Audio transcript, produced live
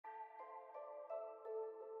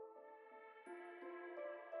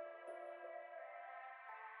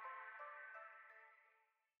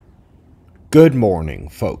Good morning,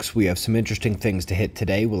 folks. We have some interesting things to hit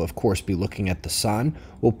today. We'll, of course, be looking at the sun.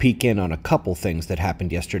 We'll peek in on a couple things that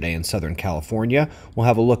happened yesterday in Southern California. We'll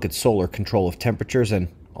have a look at solar control of temperatures and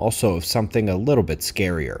also of something a little bit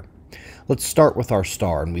scarier. Let's start with our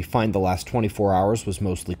star, and we find the last 24 hours was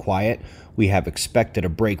mostly quiet. We have expected a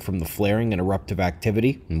break from the flaring and eruptive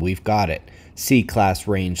activity, and we've got it. C-class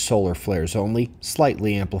range solar flares only,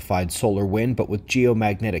 slightly amplified solar wind, but with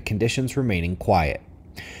geomagnetic conditions remaining quiet.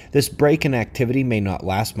 This break in activity may not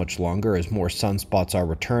last much longer as more sunspots are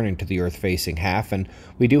returning to the Earth-facing half, and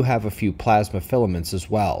we do have a few plasma filaments as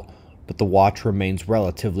well, but the watch remains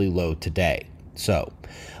relatively low today. So,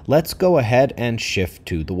 let's go ahead and shift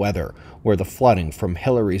to the weather, where the flooding from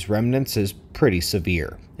Hillary's remnants is pretty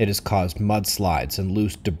severe. It has caused mudslides and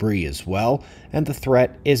loose debris as well, and the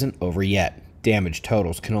threat isn't over yet. Damage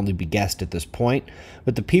totals can only be guessed at this point,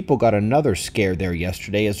 but the people got another scare there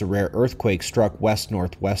yesterday as a rare earthquake struck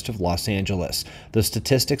west-northwest of Los Angeles. The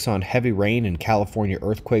statistics on heavy rain and California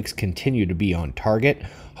earthquakes continue to be on target.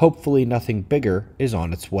 Hopefully nothing bigger is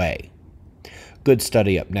on its way. Good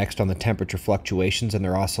study up next on the temperature fluctuations and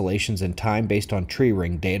their oscillations in time based on tree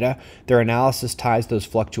ring data. Their analysis ties those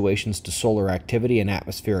fluctuations to solar activity and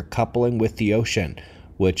atmospheric coupling with the ocean,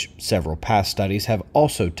 which several past studies have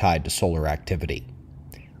also tied to solar activity.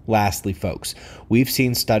 Lastly, folks, we've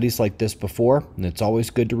seen studies like this before, and it's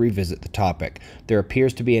always good to revisit the topic. There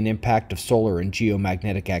appears to be an impact of solar and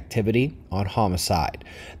geomagnetic activity on Homicide.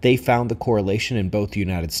 They found the correlation in both the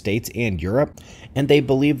United States and Europe, and they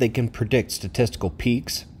believe they can predict statistical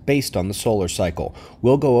peaks based on the solar cycle.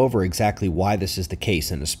 We'll go over exactly why this is the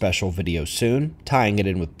case in a special video soon, tying it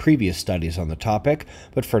in with previous studies on the topic,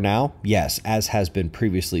 but for now, yes, as has been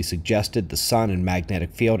previously suggested, the sun and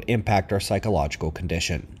magnetic field impact our psychological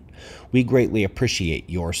condition. We greatly appreciate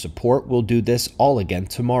your support. We'll do this all again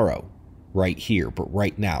tomorrow, right here, but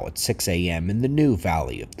right now at 6 a.m. in the new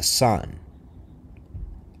Valley of the Sun.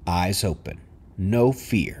 Eyes open, no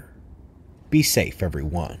fear. Be safe,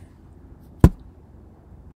 everyone.